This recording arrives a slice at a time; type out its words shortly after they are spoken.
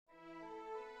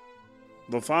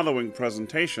The following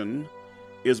presentation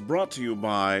is brought to you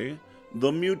by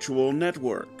the Mutual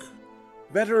Network.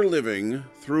 Better living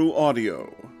through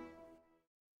audio.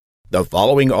 The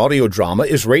following audio drama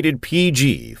is rated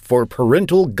PG for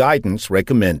parental guidance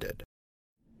recommended.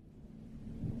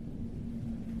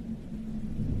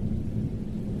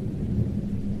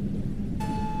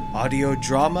 Audio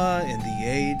drama in the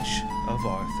age of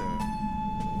Arthur.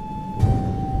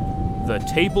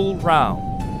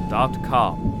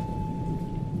 TheTableRound.com.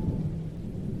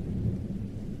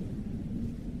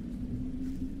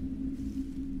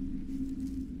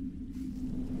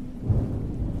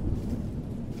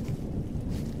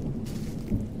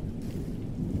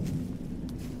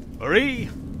 Marie,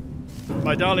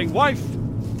 my darling wife,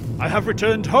 I have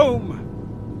returned home.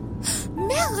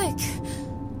 Merrick,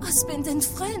 husband and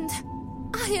friend,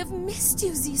 I have missed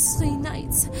you these 3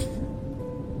 nights.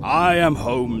 I am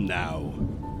home now.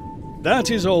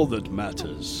 That is all that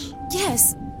matters.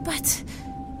 Yes, but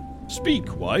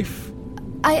Speak, wife.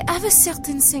 I have a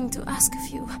certain thing to ask of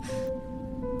you,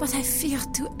 but I fear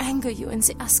to anger you in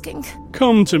the asking.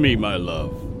 Come to me, my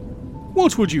love.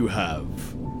 What would you have?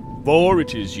 For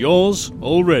it is yours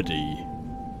already.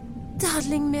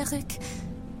 Darling Merrick,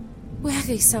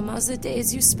 wearisome are the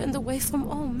days you spend away from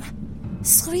home.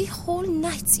 3 whole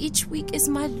nights each week is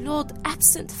my lord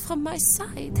absent from my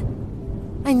side.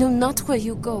 I know not where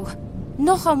you go,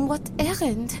 nor on what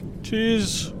errand.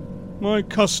 'Tis my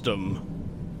custom.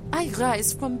 I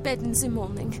rise from bed in the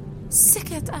morning,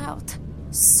 sick at heart,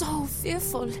 so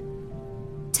fearful.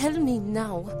 Tell me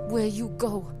now where you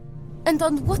go, and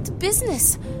on what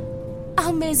business.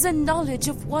 How may the knowledge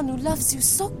of one who loves you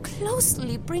so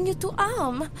closely bring you to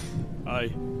harm? I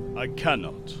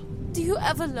cannot. Do you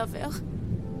ever love her?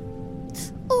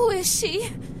 Who is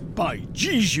she? By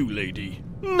Jesu, lady,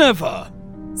 never!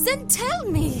 Then tell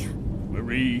me!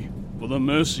 Marie, for the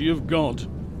mercy of God,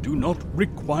 do not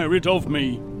require it of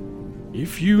me.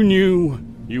 If you knew,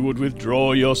 you would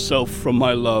withdraw yourself from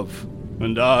my love,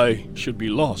 and I should be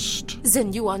lost.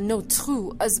 Then you are no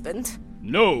true husband.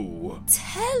 No!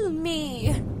 Tell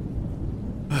me!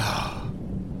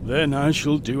 Then I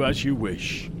shall do as you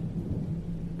wish.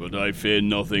 But I fear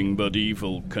nothing but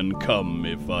evil can come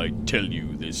if I tell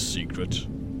you this secret.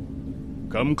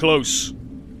 Come close,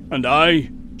 and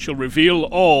I shall reveal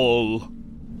all.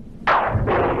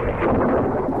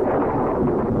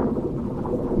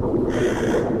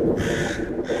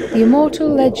 The Immortal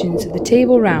Legends of the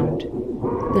Table Round,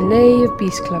 The Lay of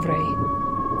Beastclaveret.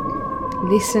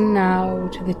 Listen now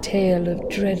to the tale of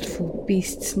dreadful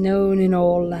beasts known in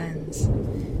all lands.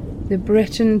 The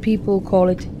Breton people call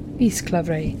it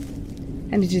Beastclaveret,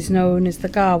 and it is known as the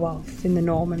Garwolf in the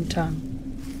Norman tongue.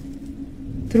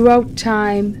 Throughout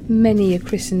time, many a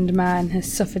christened man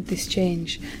has suffered this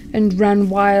change, and ran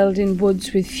wild in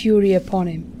woods with fury upon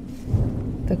him.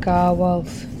 The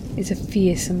Garwolf is a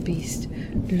fearsome beast,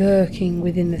 lurking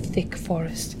within the thick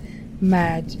forest,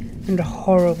 mad and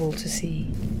horrible to see.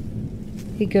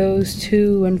 He goes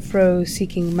to and fro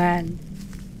seeking man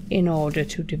in order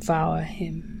to devour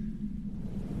him.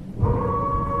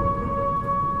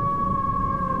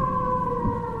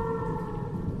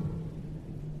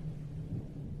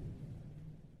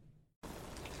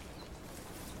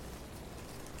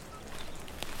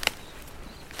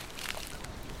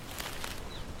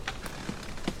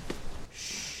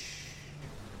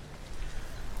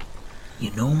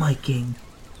 You know, my king,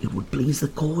 it would please the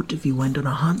court if you went on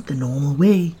a hunt the normal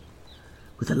way,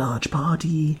 with a large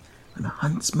party, and a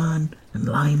huntsman, and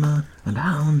limer, and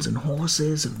hounds, and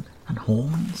horses, and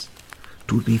horns.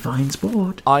 'Twould be fine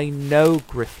sport. I know,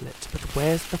 Grifflet, but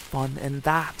where's the fun in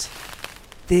that?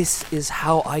 This is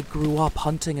how I grew up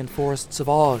hunting in forests of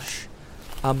Auge.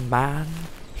 A man,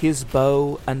 his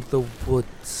bow, and the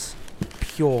woods.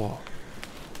 Pure.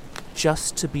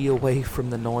 Just to be away from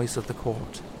the noise of the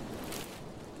court.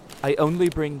 I only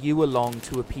bring you along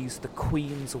to appease the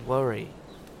Queen's worry.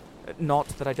 Not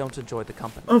that I don't enjoy the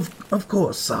company. Of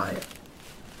course, sire.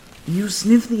 You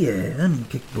sniff the air and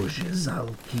kick bushes,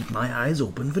 I'll keep my eyes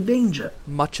open for danger.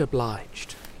 Much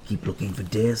obliged. Keep looking for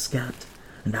deerscat,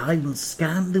 and I will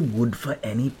scan the wood for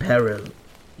any peril.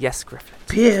 Yes, Grifflet.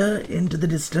 Peer into the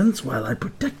distance while I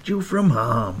protect you from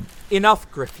harm.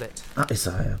 Enough, Grifflet. Aye,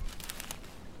 sire.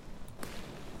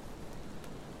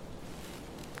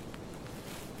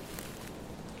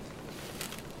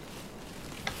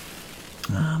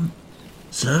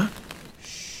 Sir?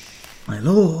 Shh. My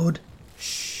lord?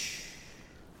 Shh.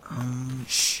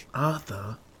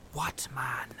 Arthur? What,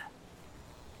 man?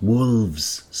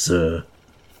 Wolves, sir.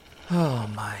 Oh,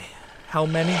 my. How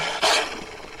many?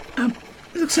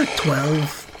 Looks like 12,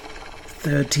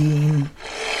 13.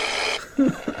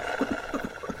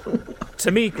 To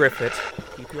me, Griffith.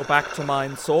 Keep your back to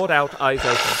mine, sword out, eyes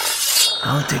open.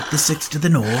 I'll take the 6 to the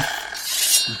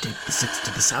north. You take the 6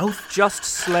 to the south. Just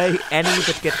slay any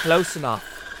that get close enough.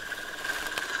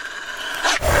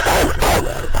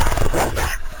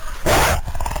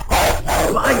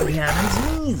 By Rhiannon's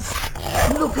knees!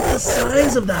 Look at the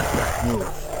size of that black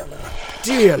wolf.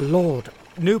 Dear Lord.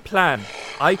 New plan.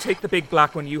 I take the big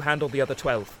black one, you handle the other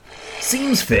 12.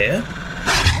 Seems fair.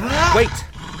 Wait!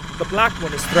 The black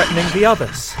one is threatening the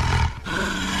others.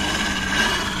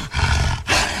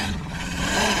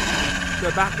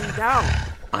 They're backing down.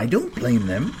 I don't blame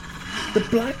them. The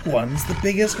black one's the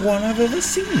biggest one I've ever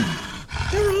seen.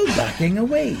 They're all backing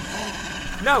away.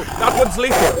 No, that one's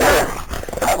lethal.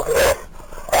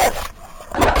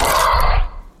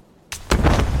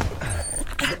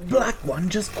 The black one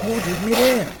just caught it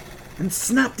midair and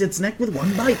snapped its neck with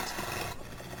one bite.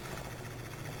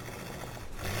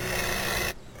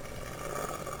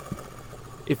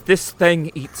 If this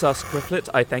thing eats us, Grifflet,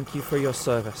 I thank you for your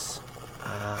service.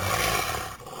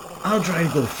 I'll try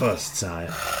to go first,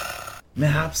 sire.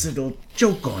 Perhaps it'll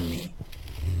choke on me.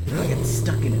 If I get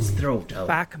stuck in his throat, I'll...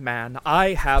 Back, man. I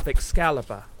have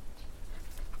Excalibur.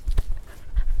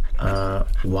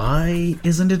 Why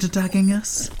isn't it attacking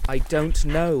us? I don't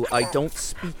know. I don't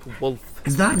speak wolf.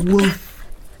 Is that wolf...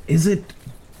 is it...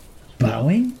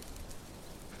 bowing?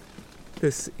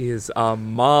 This is a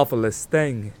marvelous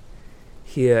thing.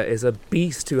 Here is a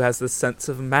beast who has the sense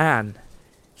of man.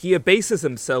 He abases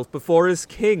himself before his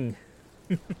king.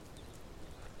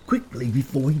 Quickly,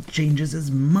 before he changes his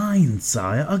mind,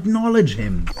 sire, acknowledge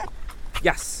him.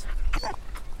 Yes.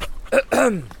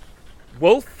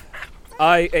 Wolf,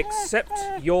 I accept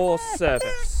your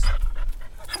service.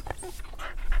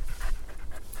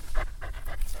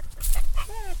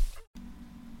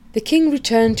 The king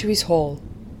returned to his hall,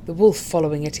 the wolf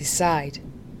following at his side.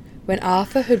 When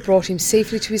Arthur had brought him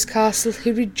safely to his castle,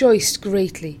 he rejoiced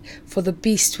greatly, for the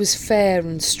beast was fair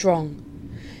and strong.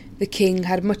 The king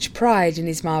had much pride in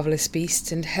his marvellous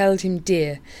beast, and held him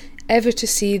dear, ever to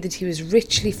see that he was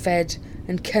richly fed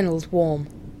and kennelled warm.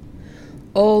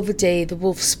 All the day the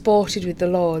wolf sported with the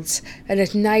lords, and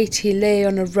at night he lay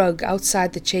on a rug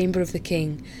outside the chamber of the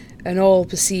king, and all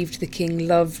perceived the king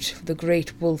loved the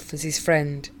great wolf as his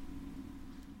friend.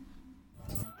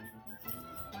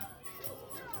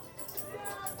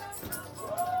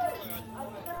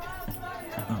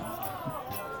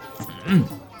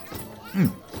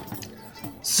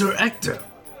 Sir Ector,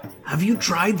 have you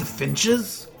tried the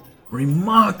finches?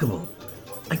 Remarkable.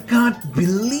 I can't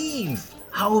believe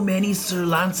how many Sir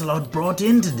Lancelot brought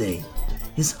in today.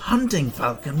 His hunting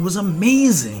falcon was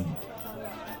amazing.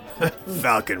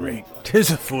 Falconry,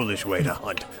 'tis a foolish way to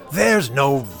hunt. There's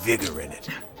no vigor in it.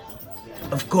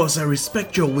 Of course, I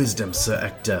respect your wisdom, Sir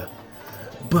Ector.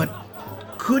 But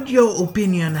could your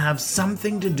opinion have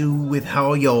something to do with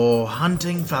how your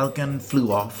hunting falcon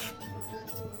flew off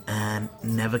and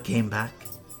never came back?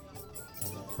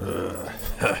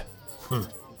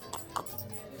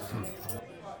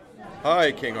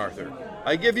 Hi, King Arthur.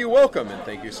 I give you welcome and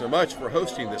thank you so much for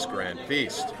hosting this grand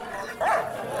feast.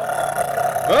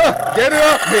 Get it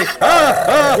off me!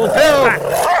 Help!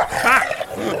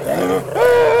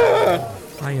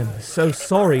 I am so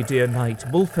sorry, dear knight.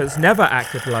 Wolf has never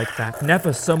acted like that,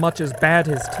 never so much as bared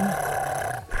his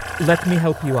teeth. Let me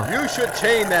help you up. You should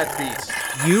chain that beast.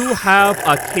 You have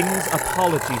a king's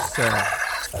apology, sir.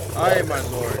 Aye, my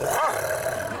lord.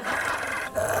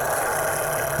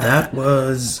 That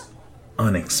was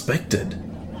unexpected.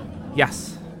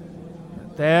 Yes.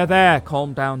 There,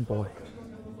 calm down, boy.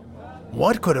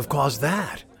 What could have caused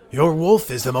that? Your wolf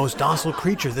is the most docile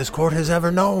creature this court has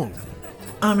ever known.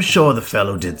 I'm sure the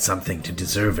fellow did something to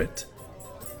deserve it.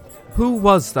 Who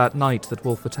was that knight that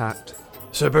Wolf attacked?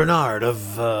 Sir Bernard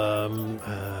of,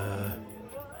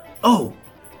 Oh,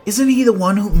 isn't he the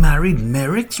one who married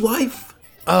Merrick's wife?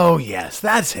 Oh, yes,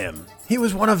 that's him. He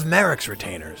was one of Merrick's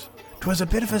retainers. 'Twas a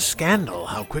bit of a scandal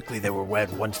how quickly they were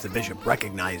wed once the bishop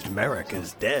recognized Merrick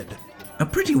as dead. A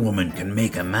pretty woman can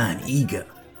make a man eager.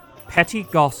 Petty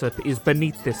gossip is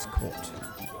beneath this court.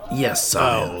 Yes,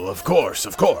 sire. Oh, of course,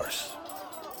 of course.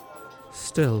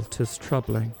 Still, 'tis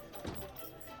troubling.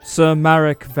 Sir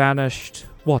Merrick vanished,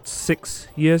 6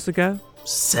 years ago?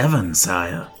 7,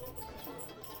 sire.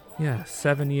 Yeah,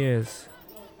 7 years.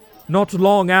 Not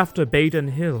long after Baden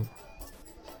Hill.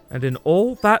 And in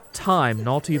all that time,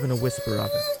 not even a whisper of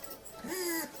it.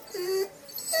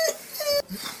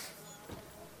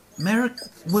 Merrick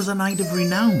was a knight of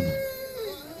renown.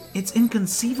 It's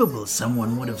inconceivable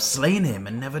someone would have slain him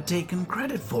and never taken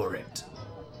credit for it.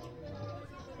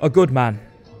 A good man.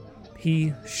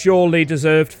 He surely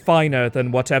deserved finer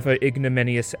than whatever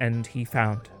ignominious end he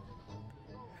found.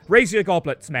 Raise your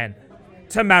goblets, men.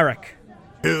 To Merrick.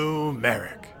 To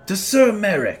Merrick. To Sir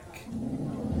Merrick.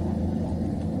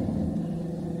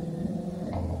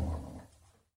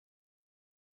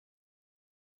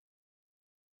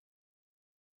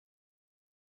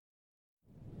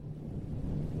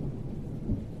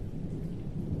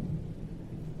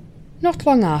 Not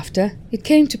long after, it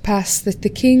came to pass that the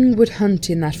king would hunt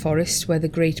in that forest where the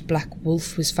great black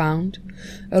wolf was found,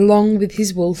 along with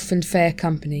his wolf and fair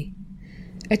company.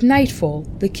 At nightfall,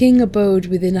 the king abode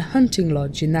within a hunting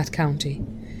lodge in that county,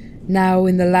 now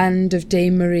in the land of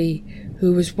Dame Marie,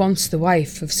 who was once the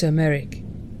wife of Sir Merrick.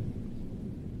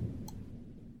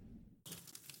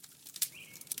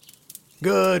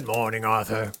 Good morning,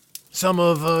 Arthur. Some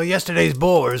of yesterday's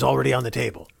boar is already on the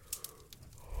table.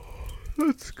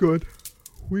 That's good.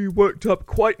 We worked up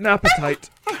quite an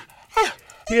appetite.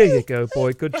 Here you go,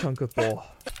 boy. Good chunk of boar.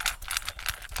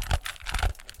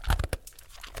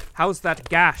 How's that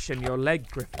gash in your leg,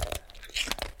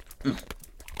 Griffin?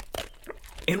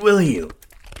 It will heal.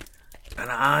 And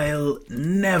I'll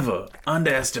never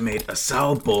underestimate a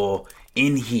sow boar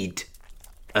in heat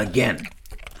again.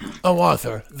 Oh,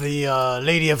 Arthur, the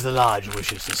lady of the lodge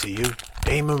wishes to see you.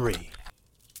 Dame Marie.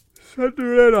 Send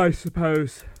her in, I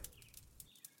suppose.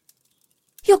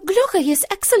 Your glorious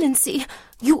excellency,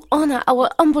 you honor our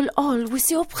humble all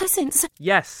with your presence.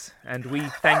 Yes, and we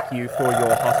thank you for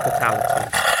your hospitality.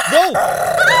 Wolf!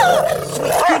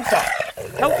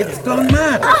 Help me! It's gone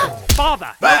mad!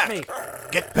 Father, Back! help me!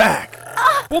 Get back!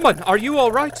 Woman, are you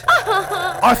all right?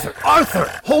 Arthur!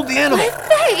 Hold the animal! My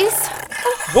face!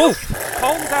 Wolf,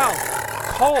 calm down.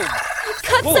 Calm.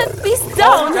 Cut Wolf, that beast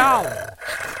calm down!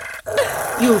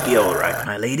 down. You'll be all right,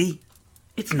 my lady.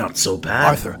 It's not so bad.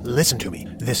 Arthur, listen to me.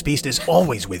 This beast is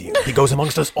always with you. He goes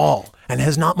amongst us all, and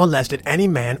has not molested any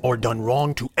man or done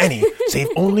wrong to any, save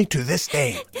only to this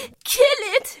day. Kill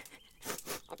it!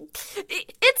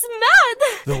 It's mad!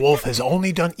 The wolf has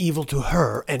only done evil to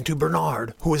her and to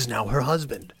Bernard, who is now her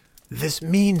husband. This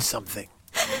means something.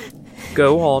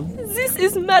 Go on. This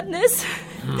is madness.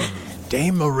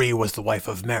 Dame Marie was the wife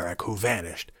of Merrick, who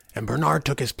vanished, and Bernard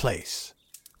took his place.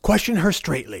 Question her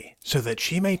straightly, so that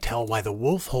she may tell why the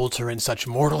wolf holds her in such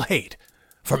mortal hate.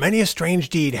 For many a strange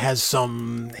deed has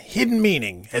some hidden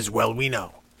meaning, as well we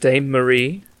know. Dame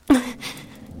Marie,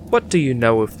 what do you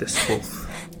know of this wolf?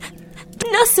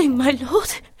 Nothing, my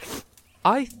lord.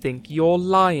 I think you're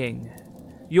lying.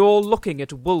 You're looking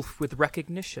at Wolf with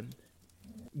recognition.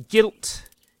 Guilt,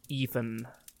 even.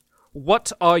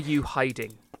 What are you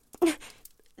hiding?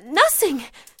 Nothing.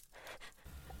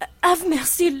 Have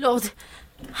mercy, Lord.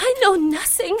 I know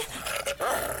nothing.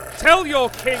 Tell your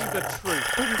king the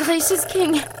truth. Gracious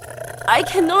king, I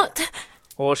cannot.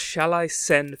 Or shall I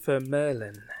send for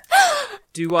Merlin?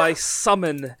 Do I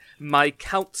summon my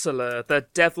counselor, the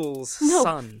devil's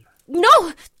son?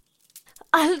 No!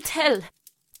 I'll tell.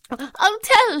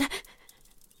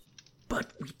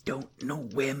 But we don't know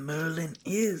where Merlin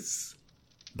is.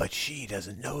 But she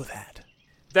doesn't know that.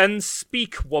 Then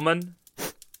speak, woman.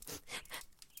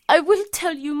 I will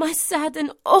tell you my sad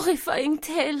and horrifying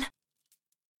tale.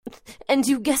 And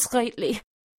you guess rightly.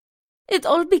 It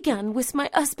all began with my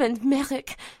husband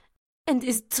Merrick and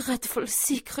his dreadful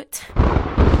secret.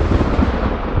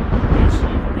 Yes,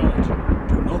 you've got.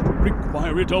 Do not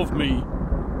require it of me.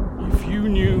 If you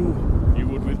knew, you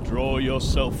would withdraw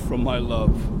yourself from my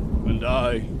love, and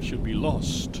I should be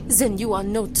lost. Then you are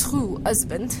no true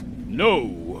husband.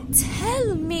 No!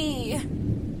 Tell me!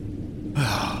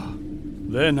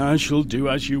 Then I shall do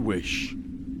as you wish.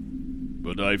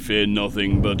 But I fear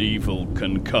nothing but evil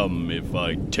can come if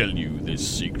I tell you this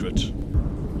secret.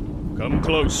 Come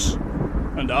close,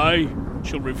 and I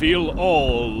shall reveal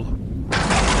all.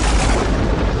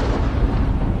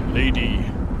 Lady,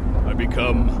 I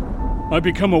become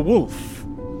a wolf.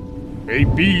 A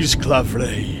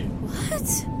beesclavre.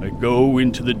 What? I go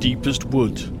into the deepest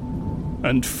wood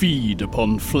and feed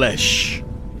upon flesh.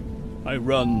 I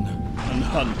run and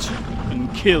hunt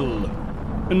and kill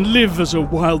and live as a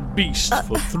wild beast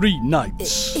for 3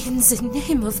 nights. In the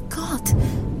name of God.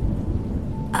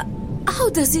 How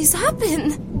does this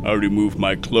happen? I remove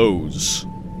my clothes,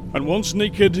 and once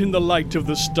naked in the light of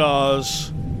the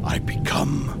stars, I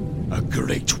become a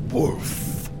great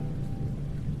wolf.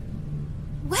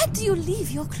 Where do you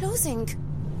leave your clothing?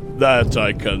 That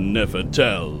I can never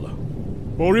tell.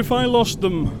 For if I lost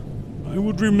them, I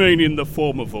would remain in the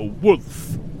form of a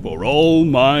wolf for all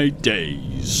my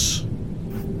days.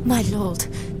 My lord,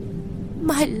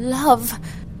 my love,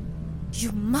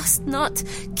 you must not,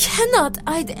 cannot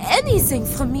hide anything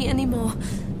from me anymore.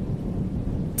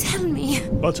 Tell me.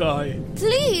 But I...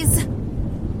 Please!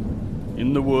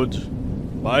 In the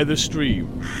wood, by the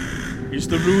stream, is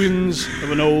the ruins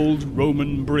of an old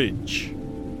Roman bridge.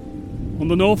 On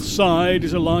the north side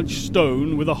is a large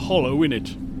stone with a hollow in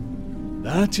it.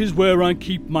 That is where I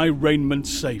keep my raiment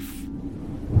safe.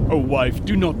 O wife,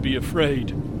 do not be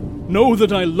afraid. Know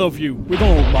that I love you with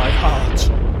all my heart.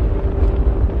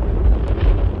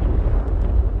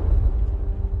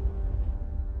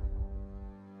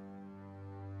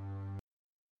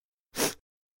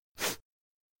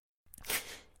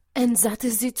 And that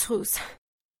is the truth.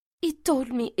 He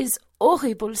told me his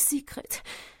horrible secret.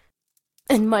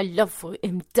 And my love for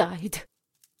him died.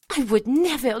 I would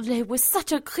never lay with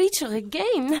such a creature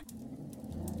again.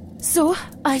 So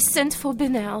I sent for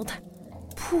Bernard.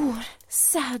 Poor,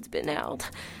 sad Bernard,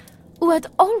 who had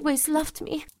always loved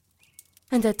me,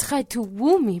 and had tried to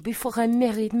woo me before I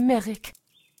married Merrick.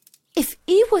 If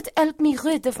he would help me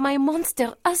rid of my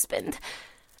monster husband,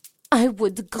 I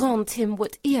would grant him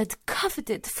what he had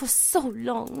coveted for so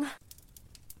long.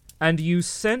 And you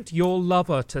sent your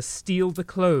lover to steal the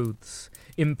clothes,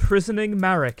 imprisoning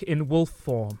Marek in wolf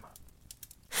form.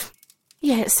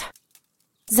 Yes,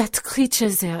 that creature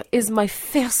there is my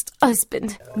first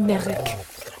husband, Merrick.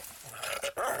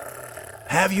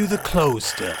 Have you the clothes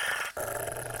still?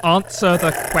 Answer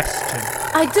the question.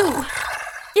 I do.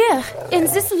 Here, in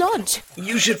this lodge.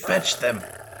 You should fetch them.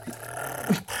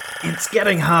 It's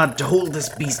getting hard to hold this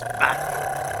beast back.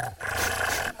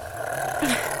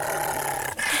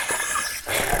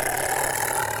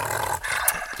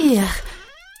 Here.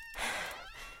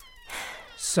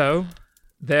 So,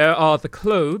 there are the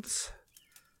clothes.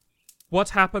 What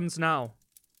happens now?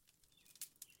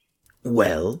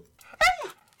 Well?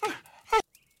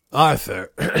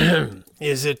 Arthur,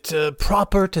 is it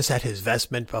proper to set his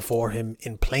vestment before him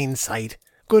in plain sight?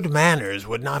 Good manners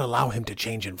would not allow him to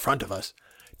change in front of us.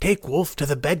 Take Wolf to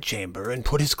the bedchamber and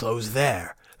put his clothes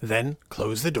there. Then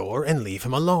close the door and leave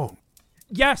him alone.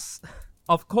 Yes,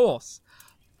 of course.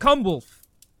 Come, Wolf.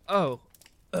 Oh,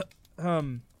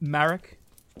 Marek?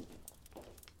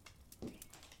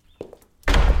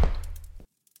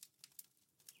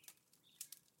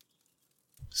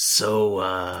 So,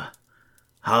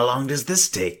 how long does this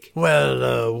take?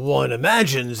 Well, one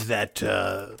imagines that,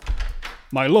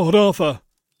 My Lord Arthur,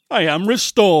 I am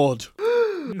restored.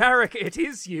 Marek, it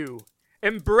is you.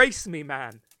 Embrace me,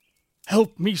 man.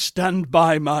 Help me stand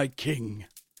by my king.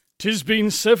 'Tis been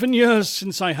 7 years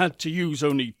since I had to use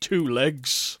only 2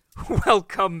 legs.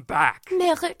 Welcome back.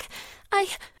 Merrick, I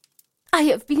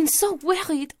have been so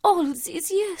worried all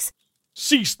these years.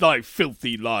 Cease thy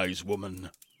filthy lies, woman.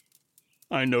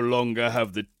 I no longer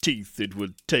have the teeth it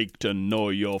would take to gnaw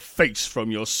your face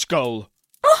from your skull.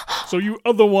 So you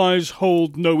otherwise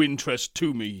hold no interest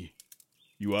to me.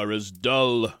 You are as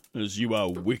dull as you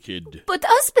are wicked. But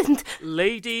husband...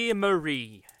 Lady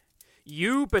Marie,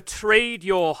 you betrayed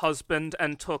your husband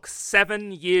and took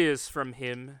 7 years from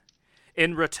him.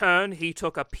 In return, he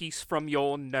took a piece from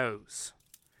your nose.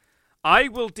 I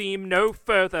will deem no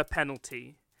further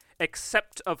penalty,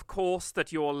 except, of course,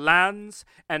 that your lands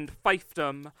and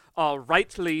fiefdom are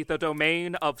rightly the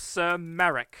domain of Sir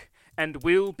Marek, and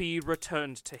will be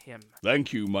returned to him.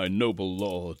 Thank you, my noble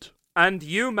lord. And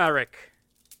you, Marek,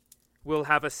 will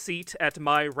have a seat at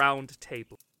my round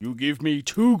table. You give me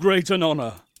too great an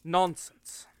honour.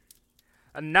 Nonsense.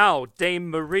 And now, Dame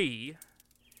Marie,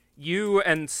 you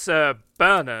and Sir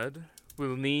Bernard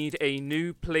will need a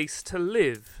new place to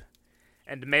live.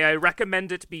 And may I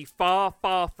recommend it be far,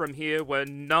 far from here where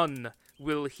none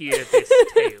will hear this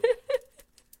tale.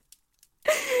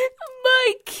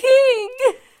 My king!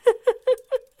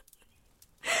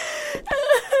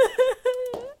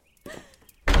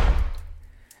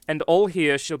 And all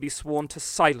here shall be sworn to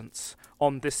silence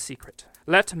on this secret.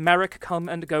 Let Marek come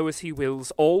and go as he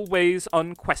wills, always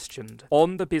unquestioned,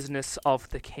 on the business of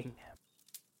the king.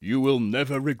 You will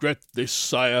never regret this,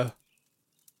 sire.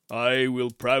 I will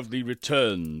proudly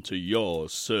return to your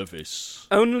service.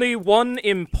 Only one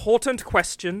important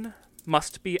question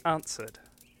must be answered.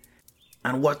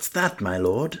 And what's that, my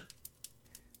lord?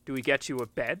 Do we get you a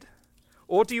bed?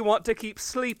 Or do you want to keep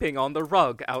sleeping on the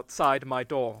rug outside my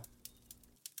door?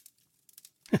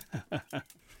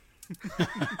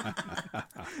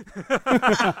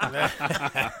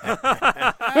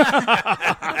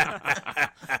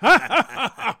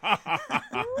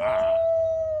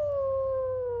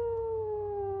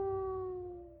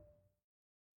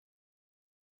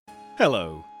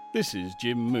 Hello, this is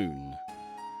Jim Moon,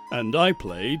 and I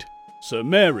played Sir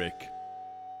Merrick.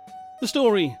 The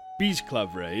story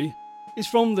Bisclavret is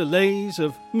from the Lays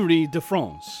of Marie de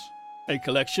France, a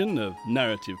collection of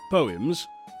narrative poems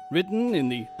written in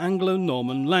the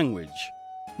Anglo-Norman language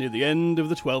near the end of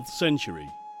the 12th century.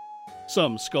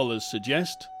 Some scholars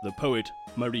suggest the poet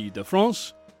Marie de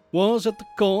France was at the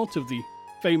court of the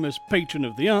famous patron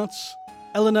of the arts,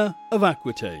 Eleanor of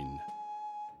Aquitaine.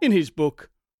 In his book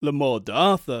Le Morte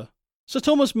d'Arthur, Sir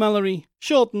Thomas Malory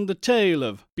shortened the tale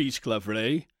of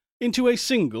Bisclaveret into a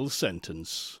single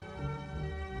sentence.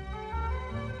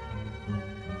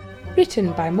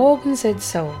 Written by Morgan Z.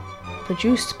 Sowell,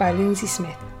 produced by Lindsay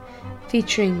Smith,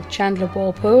 featuring Chandler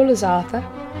Walpole as Arthur,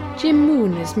 Jim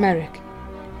Moon as Merrick,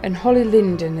 and Holly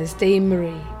Linden as Dame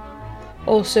Marie.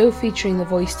 Also featuring the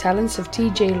voice talents of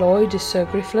T.J. Lloyd as Sir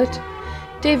Griflet,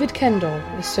 David Kendall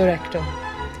as Sir Ector,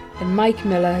 and Mike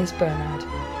Miller as Bernard.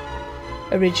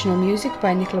 Original music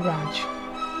by Nicola Branch.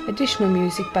 Additional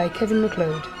music by Kevin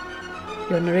MacLeod.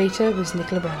 Your narrator was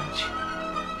Nicola Branch.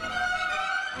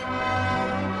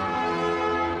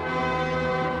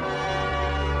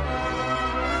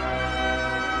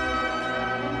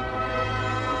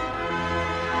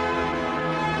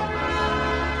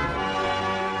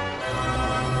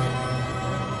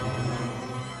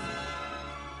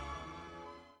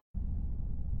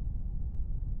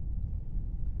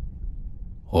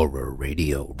 Horror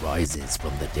radio rises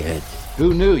from the dead.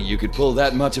 Who knew you could pull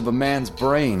that much of a man's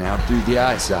brain out through the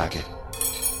eye socket?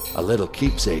 A little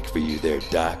keepsake for you there,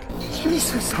 Doc.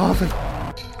 Jesus, Harvey.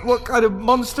 What kind of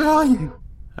monster are you?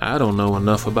 I don't know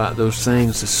enough about those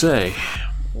things to say.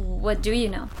 What do you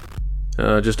know?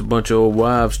 Just a bunch of old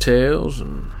wives' tales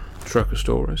and trucker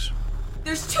stories.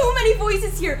 There's too many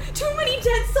voices here, too many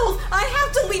dead souls. I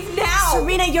have to leave now.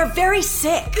 Serena, you're very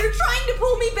sick. They're trying to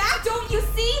pull me back, don't you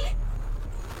see?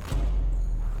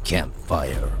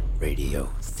 Campfire Radio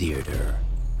Theater.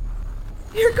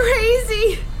 You're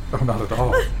crazy. Oh, not at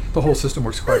all. The whole system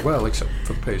works quite well, except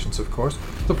for the patients, of course.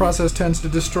 The process tends to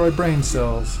destroy brain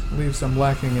cells, leaves them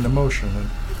lacking in emotion, and,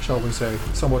 shall we say,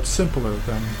 somewhat simpler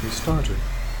than we started.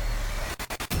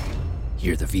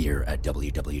 Hear the fear at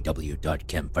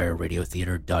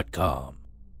www.campfireradiotheater.com.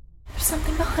 There's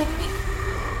something behind me.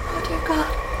 Oh, dear God.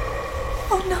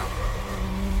 Oh, no.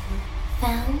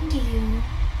 Found you.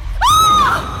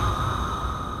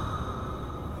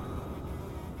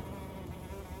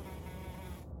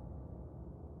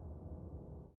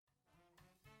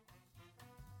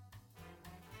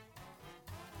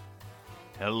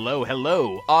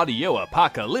 Hello, Audio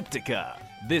Apocalyptica.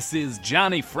 This is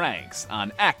Johnny Franks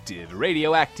on Active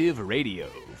Radioactive Radio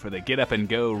for the Get Up and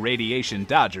Go Radiation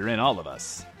Dodger in all of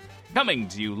us. Coming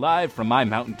to you live from my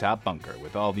mountaintop bunker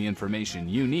with all the information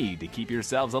you need to keep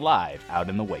yourselves alive out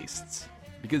in the wastes.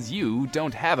 Because you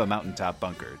don't have a mountaintop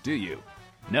bunker, do you?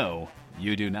 No,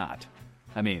 you do not.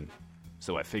 I mean,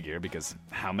 so I figure, because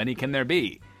how many can there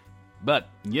be? But,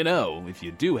 you know, if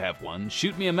you do have one,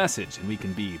 shoot me a message and we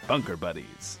can be bunker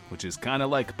buddies, which is kind of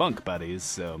like bunk buddies,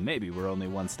 so maybe we're only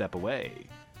one step away.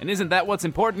 And isn't that what's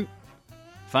important?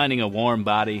 Finding a warm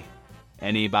body,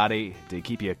 anybody, to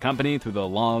keep you company through the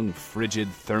long, frigid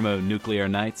thermonuclear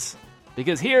nights?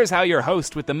 Because here's how your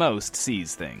host with the most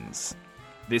sees things.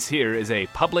 This here is a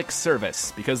public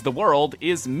service because the world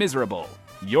is miserable.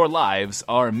 Your lives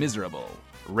are miserable.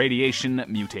 Radiation,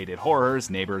 mutated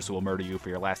horrors, neighbors who will murder you for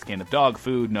your last can of dog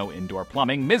food, no indoor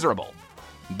plumbing, miserable.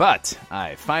 But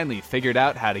I finally figured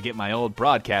out how to get my old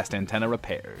broadcast antenna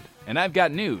repaired. And I've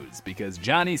got news because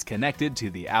Johnny's connected to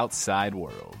the outside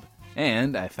world.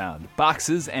 And I found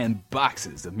boxes and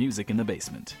boxes of music in the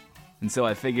basement. And so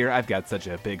I figure I've got such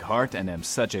a big heart and am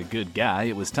such a good guy,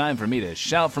 it was time for me to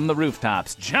shout from the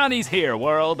rooftops, Johnny's here,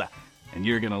 world! And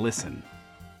you're gonna listen.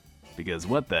 Because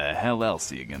what the hell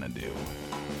else are you gonna do?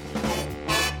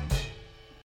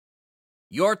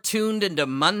 You're tuned into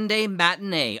Monday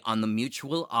Matinee on the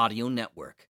Mutual Audio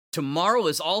Network. Tomorrow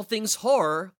is All Things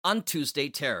Horror on Tuesday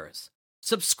Terrors.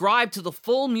 Subscribe to the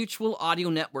full Mutual Audio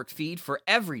Network feed for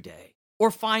every day,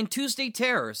 or find Tuesday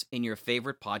Terrors in your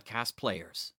favorite podcast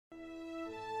players.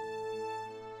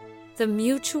 The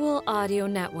Mutual Audio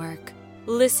Network.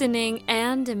 Listening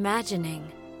and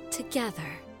imagining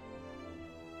together.